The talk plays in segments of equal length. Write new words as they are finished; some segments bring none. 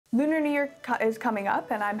Lunar New Year is coming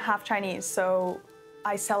up and I'm half Chinese, so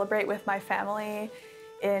I celebrate with my family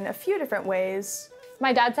in a few different ways.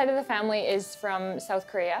 My dad's side of the family is from South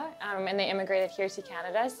Korea, and they immigrated here to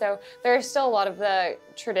Canada, so there are still a lot of the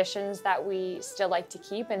traditions that we still like to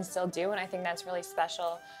keep and still do, and I think that's really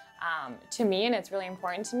special to me, and it's really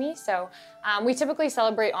important to me. So we typically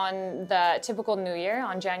celebrate on the typical New Year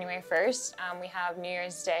on January 1st. We have New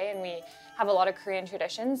Year's Day, and we have a lot of Korean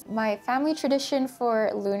traditions. My family tradition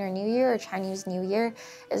for Lunar New Year or Chinese New Year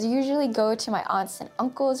is usually go to my aunts and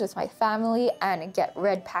uncles with my family and get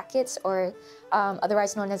red packets, or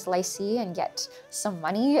otherwise known as laisi, and get some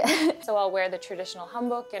money. So I'll wear the traditional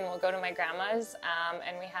hanbok and we'll go to my grandma's,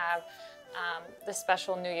 and we have the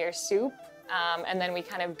special New Year soup, and then we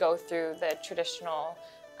kind of go through the traditional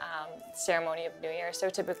ceremony of New Year. So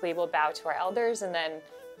typically we'll bow to our elders and then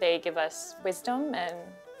they give us wisdom and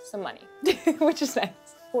some money, which is nice.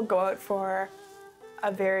 We'll go out for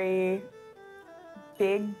a very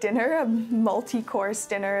big dinner, a multi-course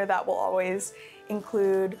dinner that will always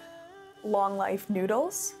include long life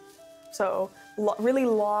noodles. So really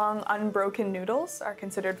long, unbroken noodles are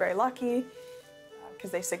considered very lucky because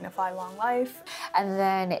they signify long life. And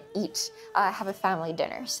then have a family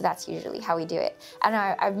dinner. So that's usually how we do it. And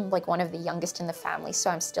I'm like one of the youngest in the family, so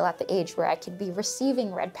I'm still at the age where I could be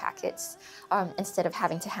receiving red packets instead of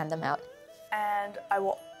having to hand them out. And I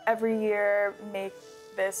will every year make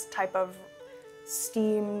this type of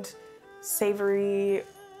steamed, savory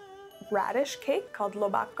radish cake called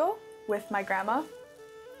lobako with my grandma.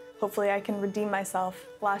 Hopefully I can redeem myself.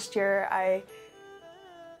 Last year I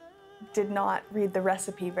did not read the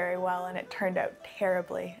recipe very well and it turned out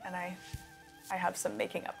terribly, and I have some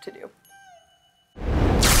making up to do.